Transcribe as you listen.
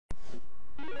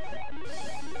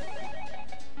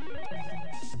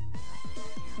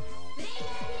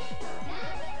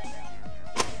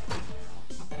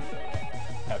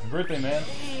birthday, man.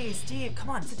 Hey, Steve, come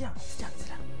on, sit down. Sit down.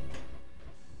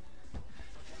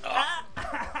 Oh.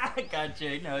 I got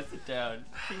you. No, sit down.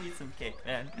 Bring me some cake,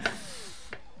 man.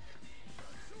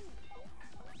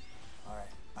 All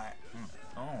right.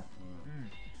 Oh.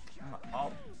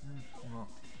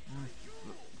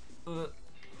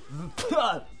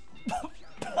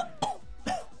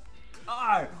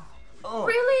 Oh.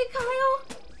 Really, Kyle?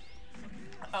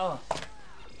 Oh,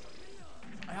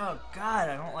 God,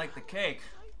 I don't like the cake.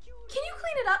 Can you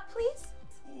clean it up, please?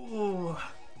 Ooh.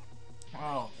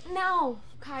 Oh. No,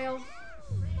 Kyle.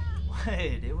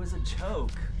 Wait, it was a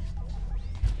joke.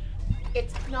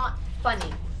 It's not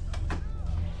funny.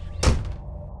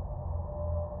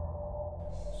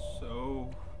 So,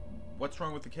 what's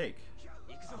wrong with the cake?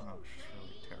 Oh, it's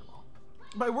really terrible.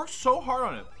 But I worked so hard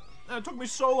on it, and it took me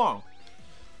so long.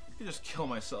 I could just kill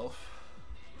myself.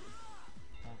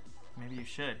 Well, maybe you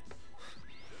should.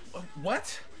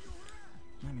 What?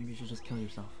 Yeah, maybe you should just kill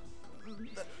yourself.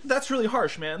 That's really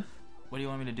harsh, man. What do you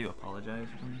want me to do? Apologize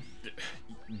or something?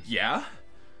 Yeah?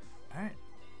 Alright.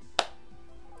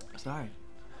 Sorry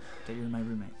that you're my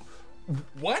roommate.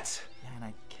 What? Yeah, and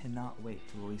I cannot wait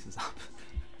till the lease is up.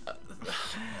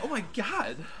 Oh my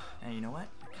God. Hey, you know what?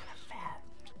 You're kind of fat.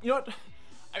 You know what?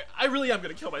 I really am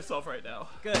gonna kill myself right now.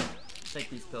 Good. Take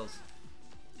these pills.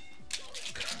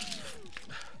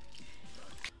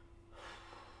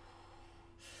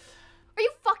 Are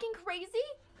you fucking crazy?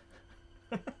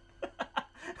 I'm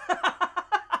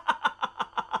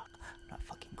not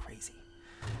fucking crazy.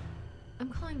 I'm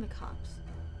calling the cops.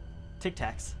 Tic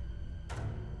Tacs.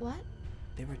 What?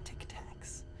 They were Tic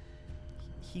Tacs.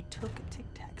 He took Tic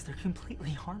Tacs. They're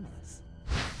completely harmless.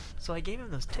 So I gave him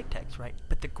those Tic Tacs, right?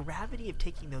 But the gravity of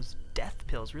taking those death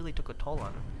pills really took a toll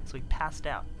on him, so he passed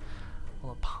out.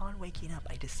 Well, upon waking up,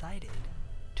 I decided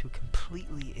to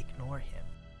completely ignore him.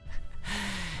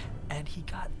 And he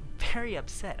got very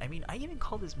upset. I mean, I even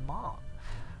called his mom,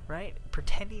 right?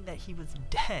 Pretending that he was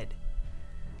dead.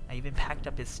 I even packed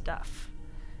up his stuff.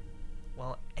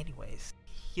 Well, anyways,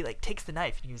 he takes the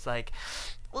knife and he was like,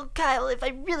 "Well, Kyle, if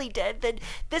I'm really dead, then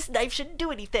this knife shouldn't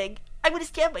do anything. I'm gonna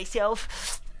stab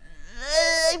myself.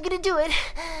 I'm gonna do it.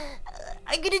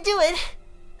 I'm gonna do it."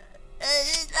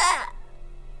 And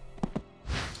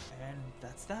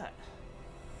that's that.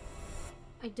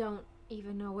 I don't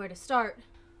even know where to start.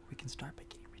 We can start by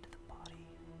getting rid of the body.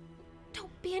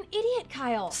 Don't be an idiot,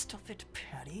 Kyle. Stop it,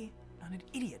 Patty. Not an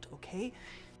idiot, okay?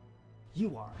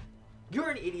 You are.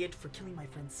 You're an idiot for killing my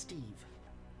friend Steve.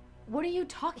 What are you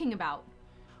talking about?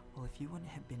 Well, if you wouldn't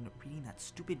have been reading that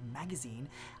stupid magazine,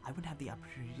 I wouldn't have the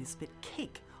opportunity to spit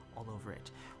cake all over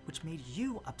it, which made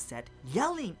you upset,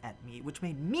 yelling at me, which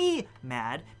made me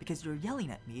mad because you're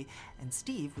yelling at me, and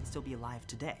Steve would still be alive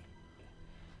today.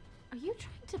 Are you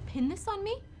trying to pin this on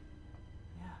me?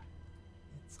 Yeah,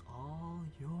 it's all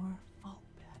your fault,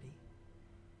 Patty.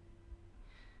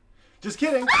 Just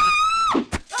kidding.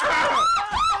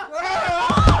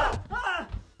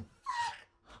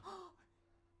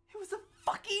 It was a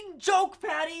fucking joke,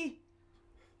 Patty!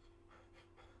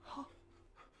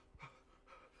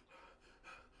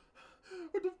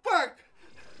 What the fuck?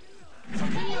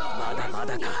 まだま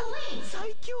だか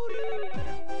最強